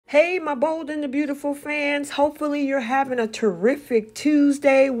Hey, my bold and the beautiful fans. Hopefully you're having a terrific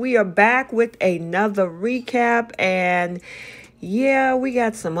Tuesday. We are back with another recap, and yeah, we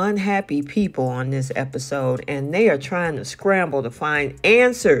got some unhappy people on this episode, and they are trying to scramble to find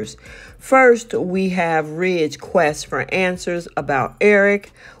answers. First, we have Ridge's quest for answers about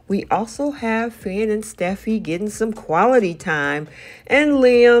Eric. We also have Finn and Steffy getting some quality time, and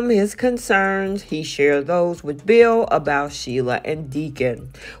Liam, his concerns, he shared those with Bill about Sheila and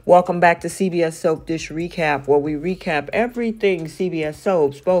Deacon. Welcome back to CBS Soap Dish Recap, where we recap everything CBS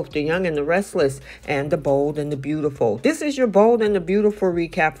Soaps, both The Young and the Restless and The Bold and the Beautiful. This is your Bold and the Beautiful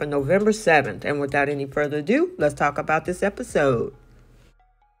recap for November 7th, and without any further ado, let's talk about this episode.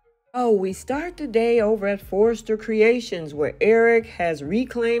 Oh, we start the day over at Forrester Creations, where Eric has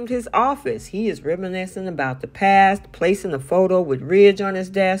reclaimed his office. He is reminiscing about the past, placing a photo with Ridge on his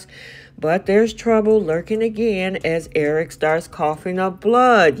desk. But there's trouble lurking again as Eric starts coughing up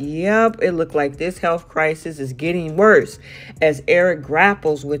blood. Yep, it looked like this health crisis is getting worse. As Eric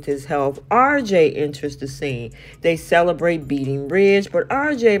grapples with his health, RJ enters the scene. They celebrate beating Ridge, but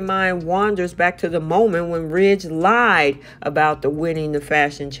RJ's mind wanders back to the moment when Ridge lied about the winning the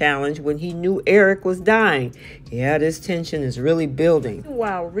fashion challenge when he knew Eric was dying. Yeah, this tension is really building.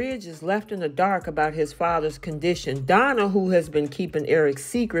 While Ridge is left in the dark about his father's condition, Donna, who has been keeping Eric's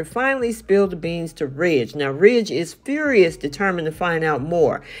secret, finally spilled the beans to Ridge. Now, Ridge is furious, determined to find out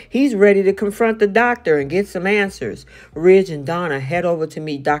more. He's ready to confront the doctor and get some answers. Ridge and Donna head over to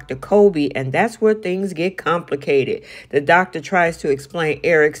meet Dr. Colby, and that's where things get complicated. The doctor tries to explain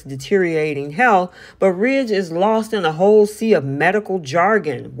Eric's deteriorating health, but Ridge is lost in a whole sea of medical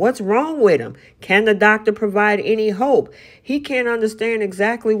jargon. What's wrong with him? Can the doctor provide any hope? He can't understand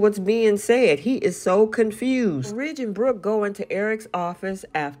exactly what's being said. He is so confused. Ridge and Brooke go into Eric's office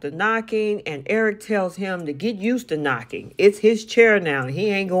after knocking, and Eric tells him to get used to knocking. It's his chair now. He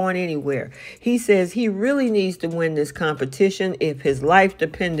ain't going anywhere. He says he really needs to win this competition if his life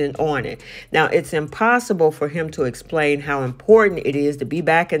depended on it. Now, it's impossible for him to explain how important it is to be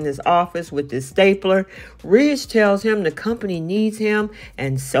back in this office with this stapler. Ridge tells him the company needs him,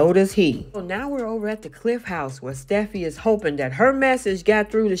 and so does he. So now we're over at the Cliff House, where Steffy is hoping that her message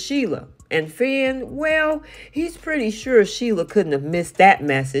got through to Sheila. And Finn, well, he's pretty sure Sheila couldn't have missed that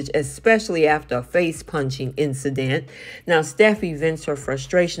message, especially after a face-punching incident. Now, Steffy vents her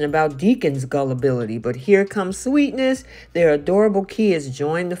frustration about Deacon's gullibility, but here comes Sweetness. Their adorable kids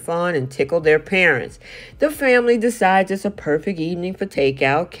join the fun and tickle their parents. The family decides it's a perfect evening for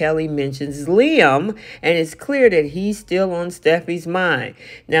takeout. Kelly mentions Liam, and it's clear that he's still on Steffy's mind.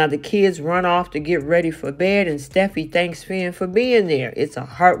 Now, the kids run off to get ready for bed, and Steffy thanks Finn for being there. It's a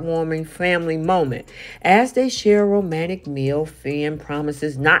heartwarming family moment. As they share a romantic meal, Finn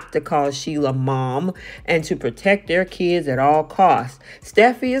promises not to call Sheila mom and to protect their kids at all costs.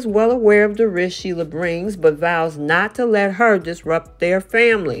 Steffy is well aware of the risk Sheila brings, but vows not to let her disrupt their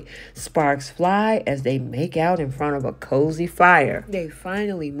family. Sparks fly as they make out in front of a cozy fire. They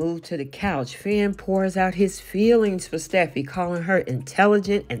finally move to the couch. Finn pours out his feelings for Steffy, calling her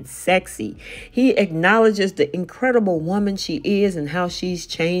intelligent and sexy. He acknowledges the incredible woman she is and how she's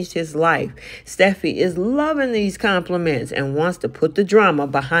changed his life. Steffy is loving these compliments and wants to put the drama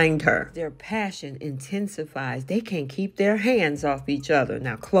behind her. Their passion intensifies. They can't keep their hands off each other.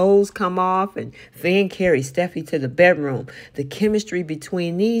 Now, clothes come off and Finn carries Steffy to the bedroom. The chemistry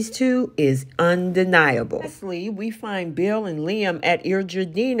between these two is undeniable. Lastly, we find Bill and Liam at Il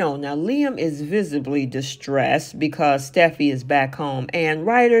Giardino. Now, Liam is visibly distressed because Steffy is back home. And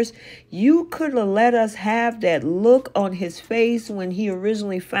writers, you could have let us have that look on his face when he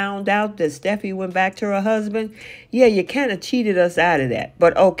originally found out that Steffy went back to her husband. Yeah, you kind of cheated us out of that,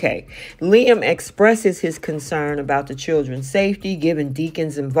 but okay. Liam expresses his concern about the children's safety given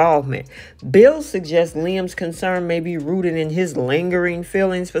Deacon's involvement. Bill suggests Liam's concern may be rooted in his lingering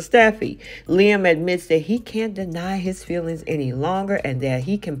feelings for Steffy. Liam admits that he can't deny his feelings any longer and that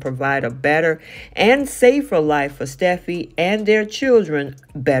he can provide a better and safer life for Steffy and their children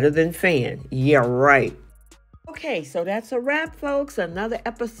better than Finn. Yeah, right. Okay, so that's a wrap, folks. Another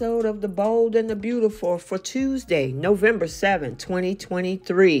episode of The Bold and the Beautiful for Tuesday, November 7th,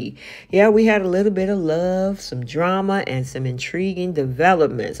 2023. Yeah, we had a little bit of love, some drama, and some intriguing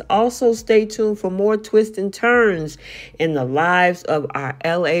developments. Also, stay tuned for more twists and turns in the lives of our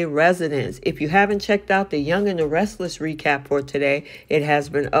LA residents. If you haven't checked out the Young and the Restless recap for today, it has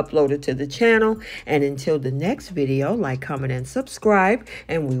been uploaded to the channel. And until the next video, like, comment, and subscribe,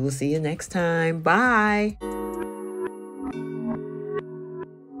 and we will see you next time. Bye.